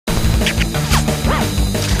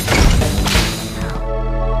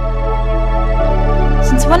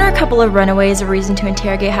couple of runaways a reason to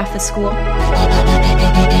interrogate half the school. Where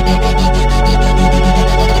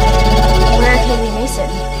are KALEE Mason?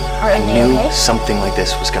 I knew something like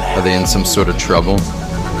this was gonna happen. Are they in some sort of trouble?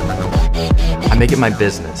 I make it my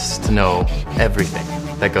business to know everything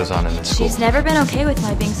that goes on in this school. She's never been okay with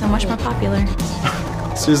my being so much more popular.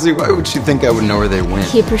 Seriously, why would she think I would know where they went?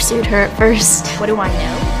 He pursued her at first. What do I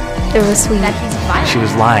know? It was sweet. That he's violent. She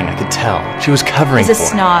was lying, I could tell. She was covering He's a for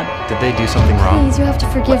it. snob. Did they do something wrong? Please, you have to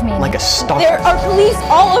forgive me. Like a stalker? There are police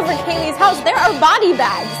all over KALEE's house. There are body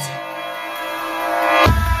bags.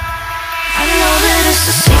 I know that it's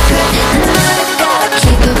a secret, and I gotta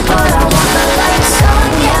keep it, but I want the lights on.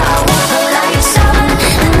 Yeah, I want the lights on,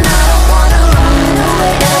 and I don't wanna run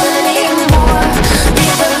away anymore.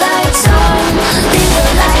 Leave the lights on, leave the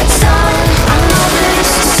lights on. I know that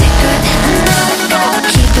it's a secret, and I gotta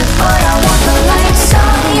keep it, but I want the lights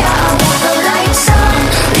on. Yeah, I want the lights on,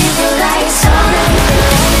 leave the lights on.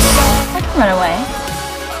 I can run away.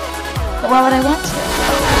 But why would I want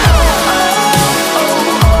to?